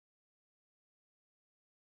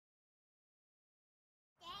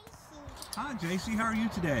Hi, Jaycee. How are you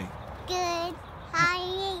today? Good. How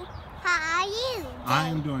are you? I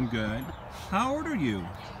am doing good. How old are you?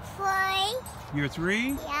 3. You're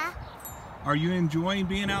 3? Yeah. Are you enjoying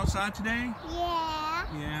being outside today? Yeah.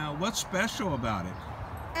 Yeah. What's special about it?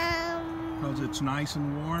 Because it's nice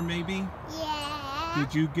and warm, maybe? Yeah.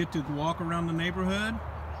 Did you get to walk around the neighborhood?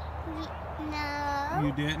 No.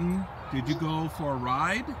 You didn't? Did you go for a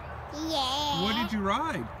ride? Yeah. What did you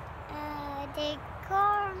ride? The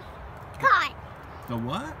car cart. The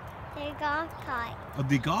what? The golf cart.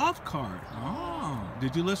 The golf cart. Oh.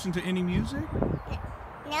 Did you listen to any music?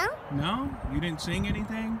 No? No? You didn't sing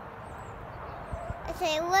anything? I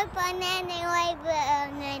said, what banana?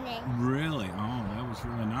 Really? Oh, that was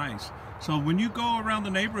really nice. So when you go around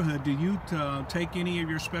the neighborhood, do you take any of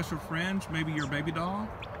your special friends, maybe your baby doll?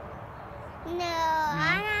 No,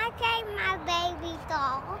 I don't take my baby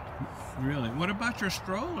doll. Really? What about your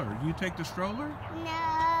stroller? Do you take the stroller?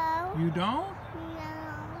 No. You don't?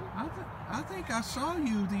 No. I think I saw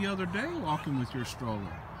you the other day walking with your stroller.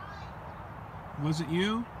 Was it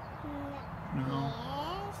you? No.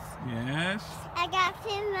 Yes. Yes? I got to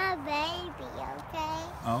my baby, okay?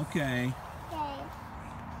 Okay. Okay.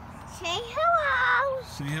 Say hello.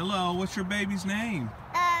 Say hello. What's your baby's name?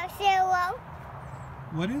 Sarah.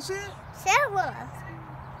 What is it? Sarah.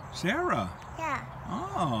 Sarah. Yeah.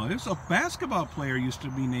 Oh, there's a basketball player used to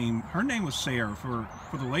be named. Her name was Sarah for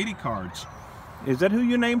the lady cards. Is that who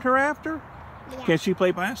you named her after? Yeah. Can she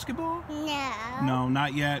play basketball? No. No,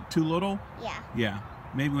 not yet. Too little? Yeah. Yeah.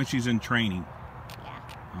 Maybe when she's in training.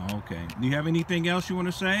 Yeah. Okay. Do you have anything else you want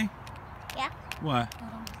to say? Yeah. What?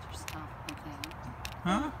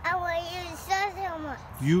 Huh? I want you so much.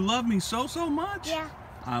 You love me so much? Yeah.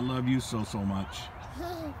 I love you so much.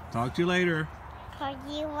 Talk to you later. Talk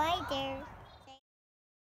to you later.